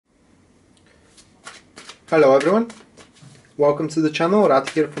Hello everyone, welcome to the channel. Radko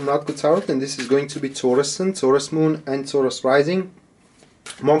here from Radko Tarot, and this is going to be Taurus Sun, Taurus Moon and Taurus Rising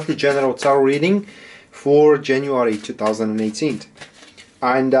monthly general tarot reading for January 2018.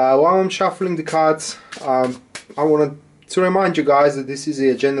 And while I'm shuffling the cards, I want to remind you guys that this is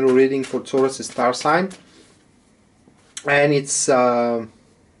a general reading for Taurus star sign, and it's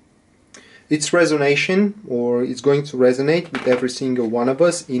resonation, or it's going to resonate with every single one of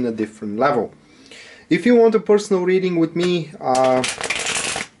us in a different level. If you want a personal reading with me, my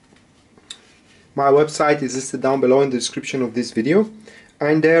website is listed down below in the description of this video,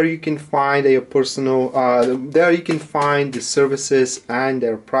 and there you can find a personal. There you can find the services and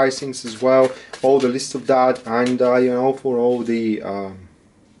their pricings as well, all the list of that, and you know, for all the.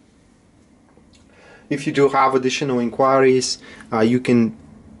 If you do have additional inquiries, you can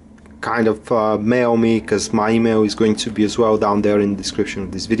kind of mail me, because my email is going to be as well down there in the description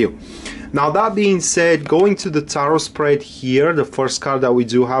of this video. Now, that being said, going to the tarot spread here, the first card that we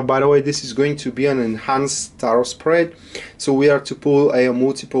do have, by the way, this is going to be an enhanced tarot spread, so we are to pull a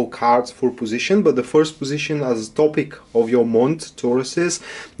multiple cards for position, but the first position as a topic of your month, Tauruses,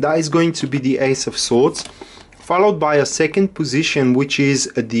 that is going to be the Ace of Swords, followed by a second position, which is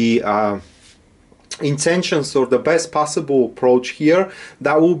the intentions or the best possible approach here,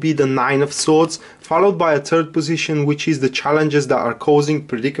 that will be the Nine of Swords, followed by a third position, which is the challenges that are causing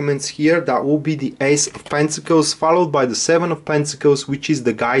predicaments here, that will be the Ace of Pentacles, followed by the Seven of Pentacles, which is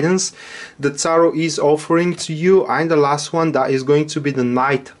the guidance the tarot is offering to you, and the last one, that is going to be the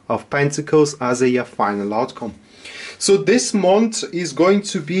Knight of Pentacles as a final outcome. So this month is going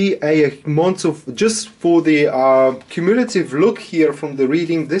to be a month of, just for the cumulative look here from the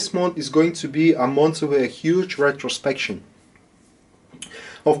reading, this month is going to be a month of a huge retrospection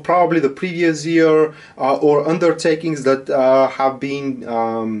of probably the previous year or undertakings that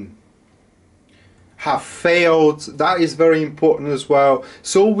have failed. That is very important as well,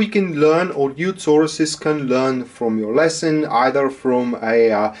 so we can learn, or you Tauruses can learn from your lesson, either from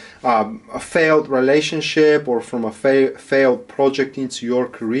a failed relationship or from a failed project into your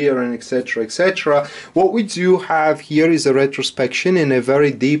career, and etc, etc. What we do have here is a retrospection and a very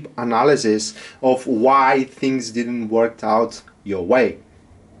deep analysis of why things didn't work out your way.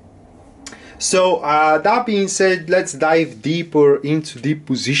 So that being said, let's dive deeper into the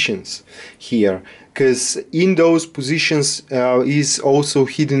positions here, because in those positions is also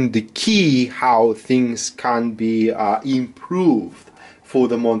hidden the key how things can be improved for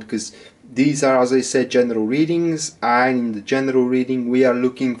the month, because these are, as I said, general readings, and in the general reading we are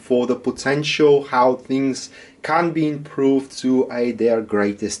looking for the potential how things can be improved to their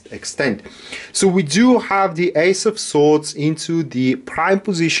greatest extent. So we do have the Ace of Swords into the prime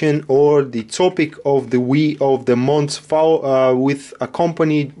position, or the topic of the month, with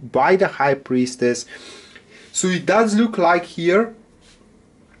accompanied by the High Priestess. So it does look like here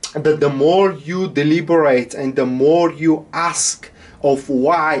that the more you deliberate and the more you ask of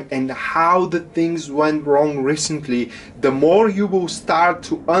why and how the things went wrong recently, the more you will start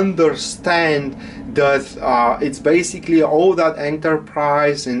to understand that it's basically all that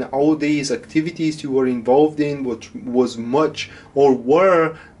enterprise and all these activities you were involved in, which was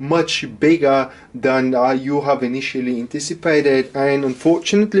were much bigger than you have initially anticipated. And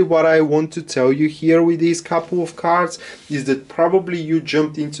unfortunately, what I want to tell you here with these couple of cards is that probably you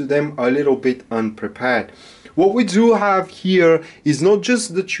jumped into them a little bit unprepared. What we do have here is not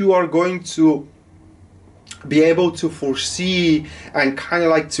just that you are going to be able to foresee and kind of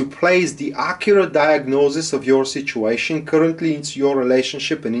like to place the accurate diagnosis of your situation currently into your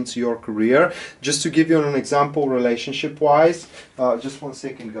relationship and into your career. Just to give you an example relationship wise, just one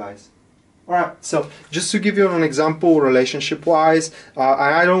second guys. Alright, so just to give you an example relationship wise,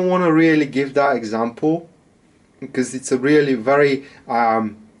 I don't want to really give that example because it's a really very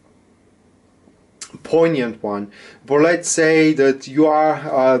poignant one, but let's say that you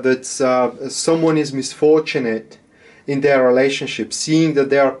are someone is misfortunate in their relationship, seeing that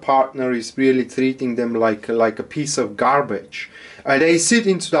their partner is really treating them like a piece of garbage, and they sit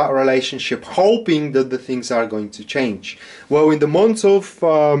into that relationship hoping that the things are going to change. Well, in the month of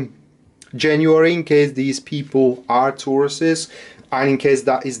January, in case these people are Tauruses, and in case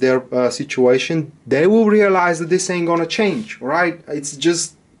that is their situation, they will realize that this ain't gonna change, right? It's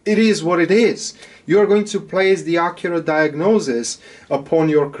just, it is what it is. You are going to place the accurate diagnosis upon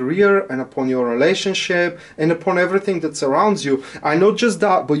your career and upon your relationship and upon everything that surrounds you. And not just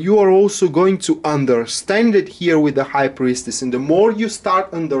that, but you are also going to understand it here with the High Priestess. And the more you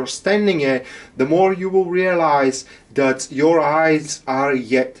start understanding it, the more you will realize that your eyes are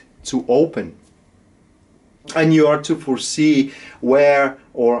yet to open. and you are to foresee where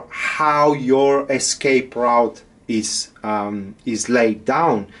or how your escape route is laid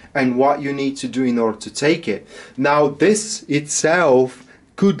down and what you need to do in order to take it. Now this itself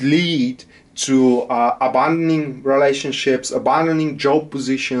could lead to abandoning relationships, abandoning job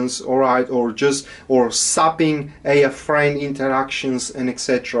positions, all right, or stopping friend interactions, and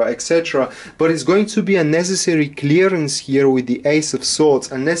etc, etc. But it's going to be a necessary clearance here with the Ace of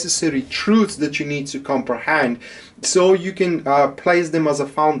Swords, a necessary truth that you need to comprehend, so you can place them as a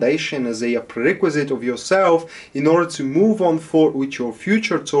foundation, as a prerequisite of yourself in order to move on forward with your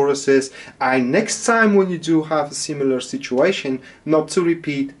future Tauruses, and next time when you do have a similar situation, not to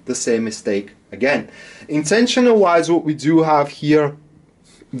repeat the same mistake again. Intentional wise, what we do have here,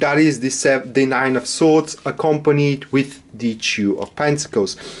 that is the Nine of Swords accompanied with the Two of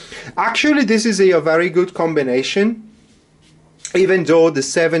Pentacles. Actually, this is a very good combination. Even though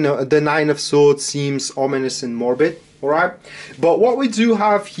the Nine of Swords seems ominous and morbid, all right? But what we do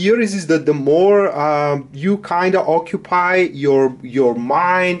have here is that the more you kind of occupy your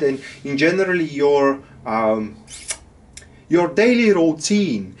mind and in generally your daily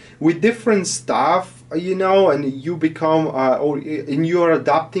routine with different stuff, you know, and you become and you are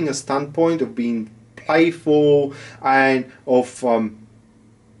adopting a standpoint of being playful and of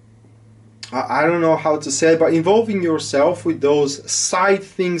I don't know how to say it, but involving yourself with those side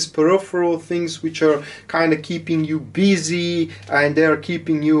things, peripheral things, which are kind of keeping you busy and they're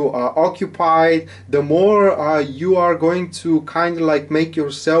keeping you occupied, the more you are going to kind of like make on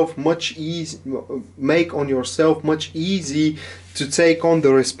yourself much easy to take on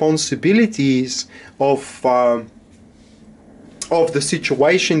the responsibilities of the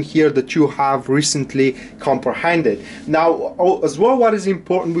situation here that you have recently comprehended. Now, as well, what is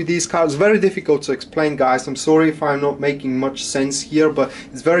important with these cards, very difficult to explain, guys. I'm sorry if I'm not making much sense here, but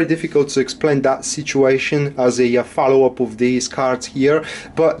it's very difficult to explain that situation as a follow-up of these cards here.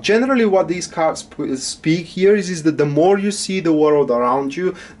 But generally what these cards speak here is that the more you see the world around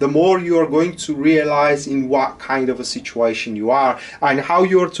you, the more you are going to realize in what kind of a situation you are, and how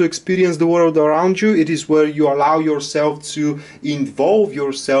you are to experience the world around you. It is where you allow yourself to involve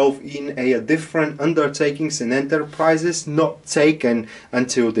yourself in a different undertakings and enterprises not taken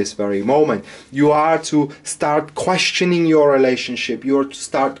until this very moment. You are to start questioning your relationship, you are to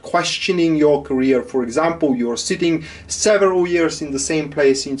start questioning your career. For example, you're sitting several years in the same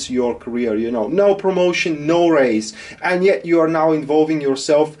place into your career, you know, no promotion, no raise, and yet you are now involving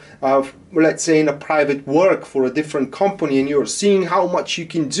yourself let's say in a private work for a different company, and you're seeing how much you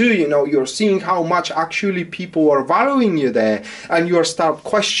can do, you know, you're seeing how much actually people are valuing you there, and you start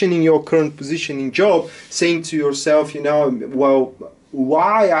questioning your current position in job, saying to yourself, you know, well,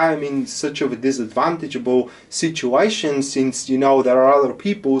 why I'm in such of a disadvantageable situation, since, you know, there are other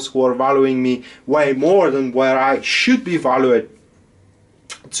people who are valuing me way more than where I should be valued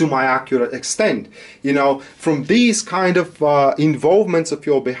to my accurate extent. You know, from these kind of involvements of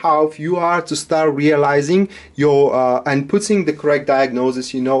your behalf, you are to start realizing your and putting the correct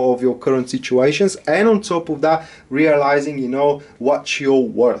diagnosis, you know, of your current situations, and on top of that, realizing, you know, what you're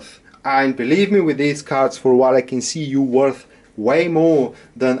worth. And believe me, with these cards, for what I can see, you're worth way more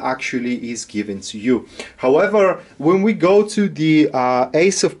than actually is given to you. However, when we go to the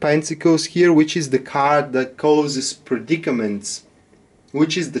Ace of Pentacles here, which is the card that causes predicaments,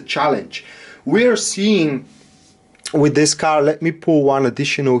 which is the challenge, we are seeing with this card, let me pull one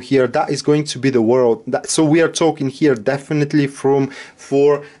additional here, that is going to be the World. So we are talking here definitely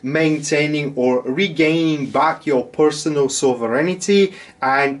for maintaining or regaining back your personal sovereignty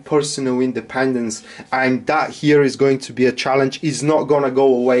and personal independence, and that here is going to be a challenge. It's not gonna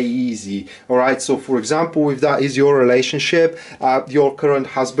go away easy, all right? So for example, if that is your relationship, your current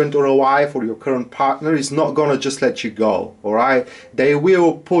husband or a wife or your current partner is not gonna just let you go, all right? They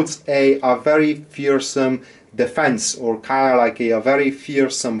will put a very fearsome defense, or kind of like a very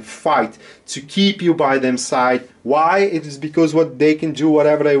fearsome fight to keep you by them side. Why? It is because what they can do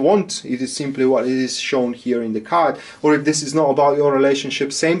whatever they want. It is simply what it is shown here in the card. Or if this is not about your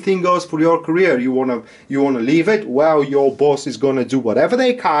relationship, same thing goes for your career. You wanna leave it, well, your boss is gonna do whatever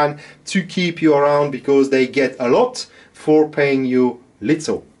they can to keep you around, because they get a lot for paying you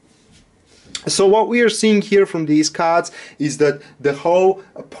little. So what we are seeing here from these cards is that the whole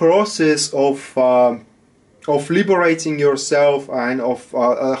process of liberating yourself and of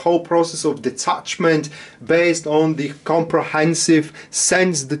a whole process of detachment based on the comprehensive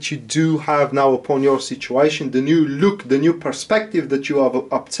sense that you do have now upon your situation, the new look, the new perspective that you have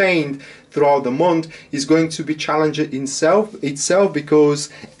obtained throughout the month, is going to be challenging itself, because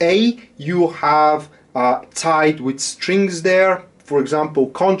A, you have tied with strings there for example,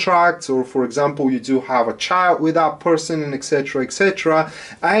 contracts, or for example, you do have a child with that person, and etc., etc.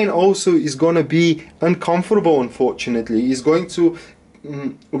 And also is going to be uncomfortable, unfortunately. Is going to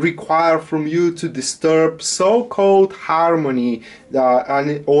require from you to disturb so-called harmony,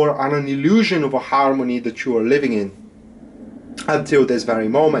 or an illusion of a harmony that you are living in until this very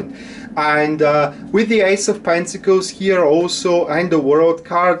moment. And with the Ace of Pentacles here also, and the World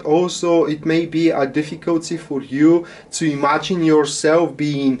card also, it may be a difficulty for you to imagine yourself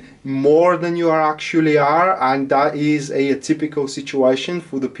being more than you actually are, and that is a typical situation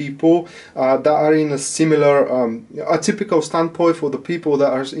for the people that are in a similar, a typical standpoint for the people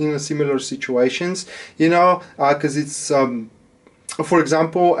that are in a similar situations, you know, because it's for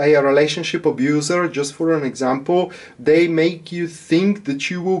example, a relationship abuser, just for an example, they make you think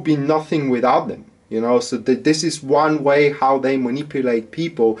that you will be nothing without them. You know, so this is one way how they manipulate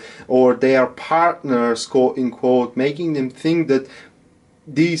people, or their partners, quote unquote, making them think that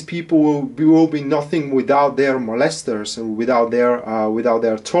these people will be nothing without their molesters and without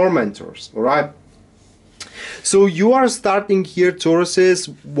their tormentors. All right. So you are starting here, Tauruses,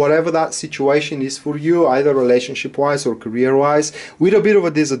 whatever that situation is for you, either relationship-wise or career-wise, with a bit of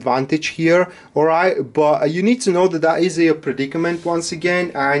a disadvantage here, alright? But you need to know that that is a predicament once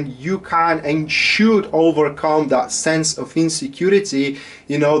again, and you can and should overcome that sense of insecurity,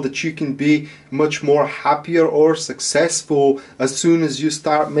 you know, that you can be much more happier or successful as soon as you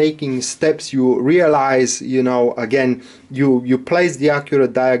start making steps. You realize, you know, again, you place the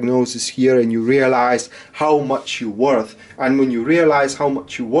accurate diagnosis here, and you realize how much you're worth. And when you realize how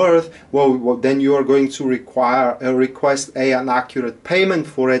much you're worth, well then you are going to request an accurate payment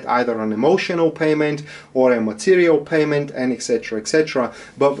for it, either an emotional payment or a material payment, and etc., etc.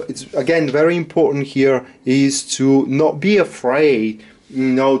 But it's again very important here is to not be afraid, you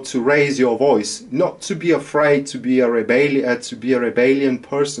know, to raise your voice, not to be afraid to be a rebellious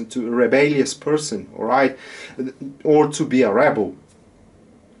person, all right, or to be a rebel.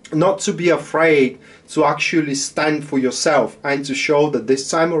 Not to be afraid to actually stand for yourself, and to show that this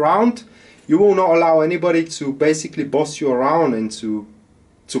time around you will not allow anybody to basically boss you around and to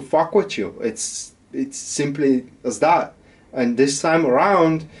fuck with you. It's simply as that. And this time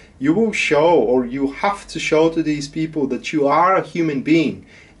around you will show, or you have to show to these people that you are a human being,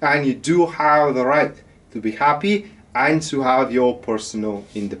 and you do have the right to be happy and to have your personal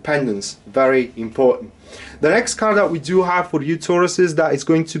independence. Very important. The next card that we do have for you, Tauruses, that is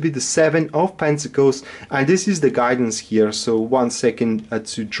going to be the Seven of Pentacles, and this is the guidance here. So 1 second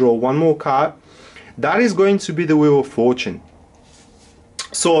to draw one more card. That is going to be the Wheel of Fortune.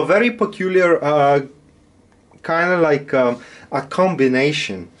 So a very peculiar kind of like a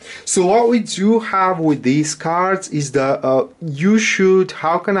combination. So what we do have with these cards is that you should,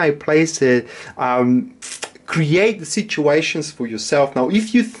 how can I place it, create the situations for yourself. Now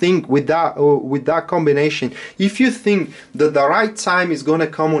if you think with that combination, if you think that the right time is going to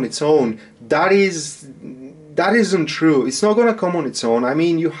come on its own, that isn't true. It's not going to come on its own. I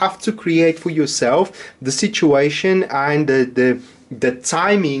mean, you have to create for yourself the situation and the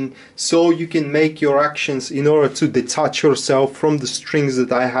timing, so you can make your actions in order to detach yourself from the strings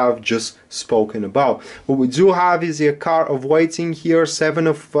that I have just spoken about. What we do have is a card of waiting here, Seven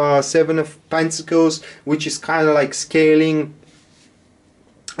of Pentacles, which is kind of like scaling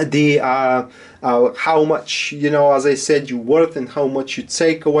the how much, you know, as I said, you're worth and how much you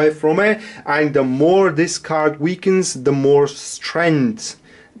take away from it. And the more this card weakens, the more strength.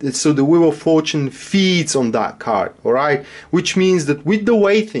 So the Wheel of Fortune feeds on that card, all right? Which means that with the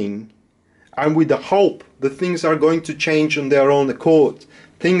waiting and with the hope that things are going to change on their own accord,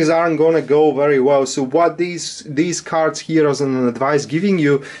 things aren't going to go very well. So what these cards here as an advice giving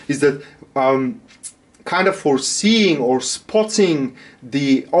you is that kind of foreseeing or spotting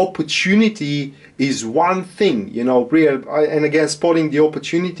the opportunity is one thing, you know, and again, spotting the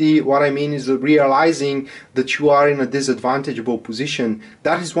opportunity, what I mean is realizing that you are in a disadvantageable position.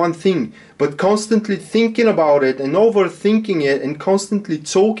 That is one thing, but constantly thinking about it and overthinking it and constantly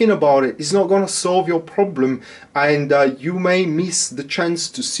talking about it is not going to solve your problem, and you may miss the chance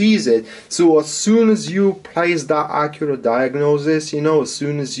to seize it. So as soon as you place that accurate diagnosis, you know, as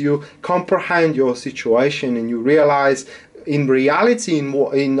soon as you comprehend your situation and you realize in reality in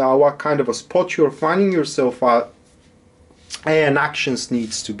what kind of a spot you're finding yourself at, and actions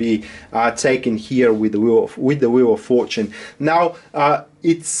needs to be taken here with the Wheel of Fortune. Now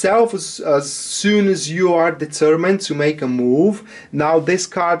itself, as soon as you are determined to make a move, now this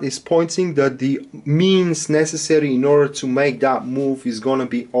card is pointing that the means necessary in order to make that move is going to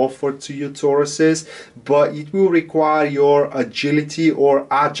be offered to you, Tauruses, but it will require your agility or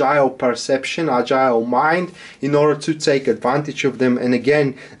agile perception, agile mind, in order to take advantage of them. And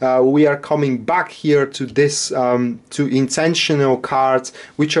again, we are coming back here to this to intentional cards,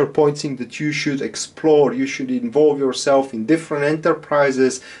 which are pointing that you should explore, you should involve yourself in different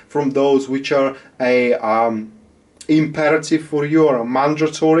enterprises from those which are a imperative for you or a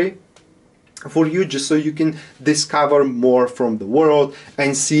mandatory for you, just so you can discover more from the world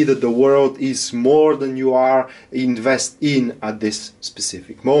and see that the world is more than you are invest in at this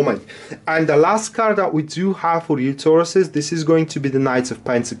specific moment. And the last card that we do have for you, Tauruses, this is going to be the Knight of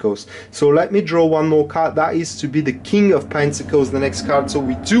Pentacles. So let me draw one more card. That is to be the King of Pentacles, the next card. So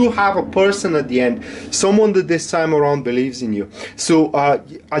we do have a person at the end, someone that this time around believes in you. So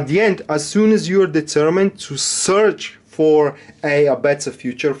at the end, as soon as you are determined to search for a better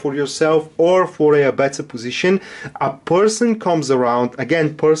future for yourself or for a better position, a person comes around,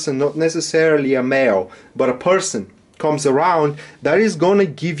 again, person, not necessarily a male, but a person comes around that is going to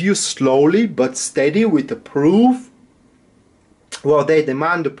give you slowly but steady with the proof. Well, they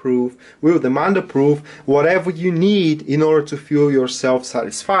demand the proof, will demand the proof, whatever you need in order to feel yourself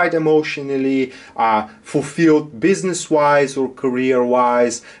satisfied emotionally, fulfilled business-wise or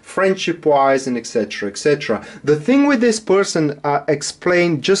career-wise, friendship-wise, and etc., etc. The thing with this person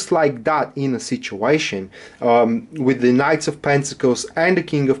explained just like that in a situation with the Knights of Pentacles and the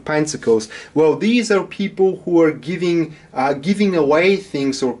King of Pentacles. Well, these are people who are giving away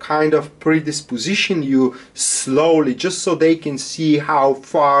things or kind of predisposition you slowly, just so they can see how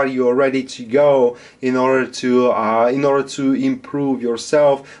far you're ready to go in order to improve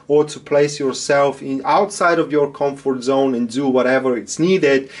yourself or to place yourself in outside of your comfort zone and do whatever it's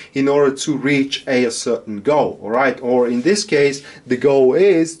needed in order to reach a certain goal. All right, or in this case the goal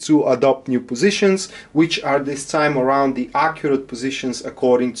is to adopt new positions, which are this time around the accurate positions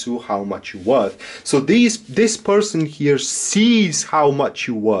according to how much you're worth. So this person here sees how much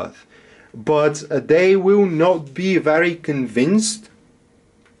you're worth, but they will not be very convinced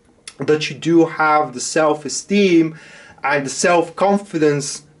that you do have the self-esteem and the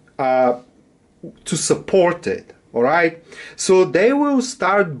self-confidence to support it. All right, so they will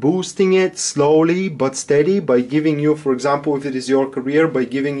start boosting it slowly but steady by giving you, for example, if it is your career, by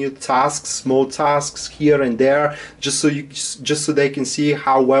giving you tasks, small tasks here and there, just so they can see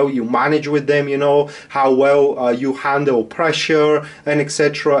how well you manage with them, you know, how well you handle pressure and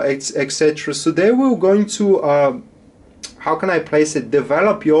etc., etc. So they will going to how can I place it,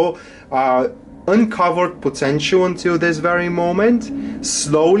 develop your uncovered potential until this very moment,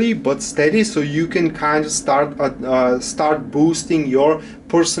 slowly but steady, so you can kind of start boosting your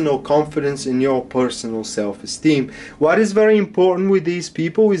personal confidence in your personal self-esteem. What is very important with these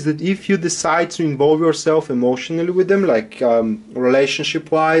people is that if you decide to involve yourself emotionally with them, like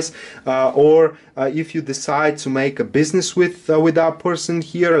relationship wise, or if you decide to make a business with that person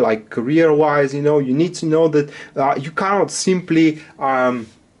here, like career wise, you know, you need to know that you cannot simply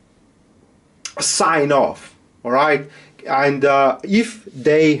sign off. All right, and if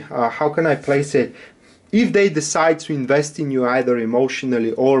they how can I place it, if they decide to invest in you either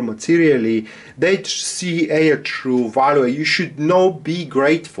emotionally or materially, they see a true value. You should not be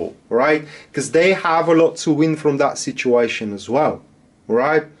grateful, right? Because they have a lot to win from that situation as well,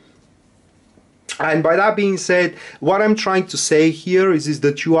 right? And by that being said, what I'm trying to say here is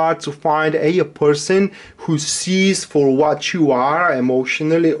that you are to find a person who sees for what you are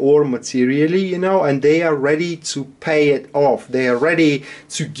emotionally or materially, you know, and they are ready to pay it off. They are ready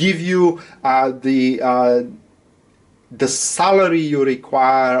to give you the salary you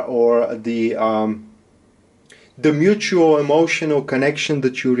require, or the mutual emotional connection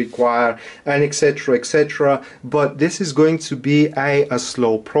that you require, and etc., etc. But this is going to be a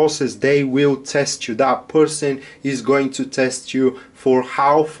slow process. They will test you. That person is going to test you for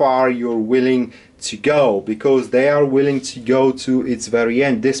how far you're willing to go, because they are willing to go to its very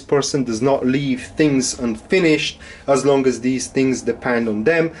end. This person does not leave things unfinished as long as these things depend on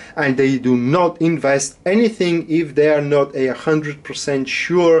them, and they do not invest anything if they are not 100%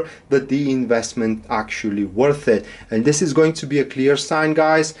 sure that the investment actually worth it. And this is going to be a clear sign,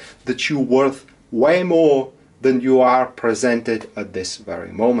 guys, that you're worth way more than you are presented at this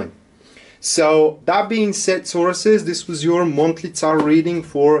very moment. So that being said, Tauruses, this was your monthly tarot reading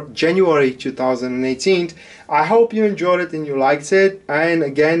for January 2018. I hope you enjoyed it and you liked it. And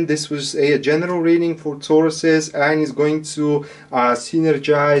again, this was a general reading for Tauruses, and is going to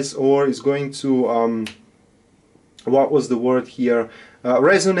synergize, or is going to what was the word here,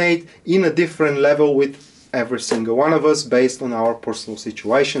 resonate in a different level with every single one of us based on our personal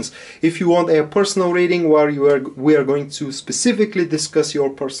situations. If you want a personal reading where we are going to specifically discuss your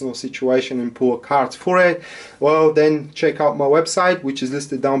personal situation and pull a card for it, well, then check out my website, which is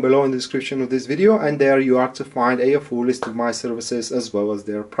listed down below in the description of this video, and there you are to find a full list of my services as well as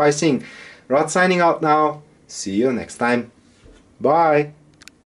their pricing. Rad signing out now. See you next time. Bye.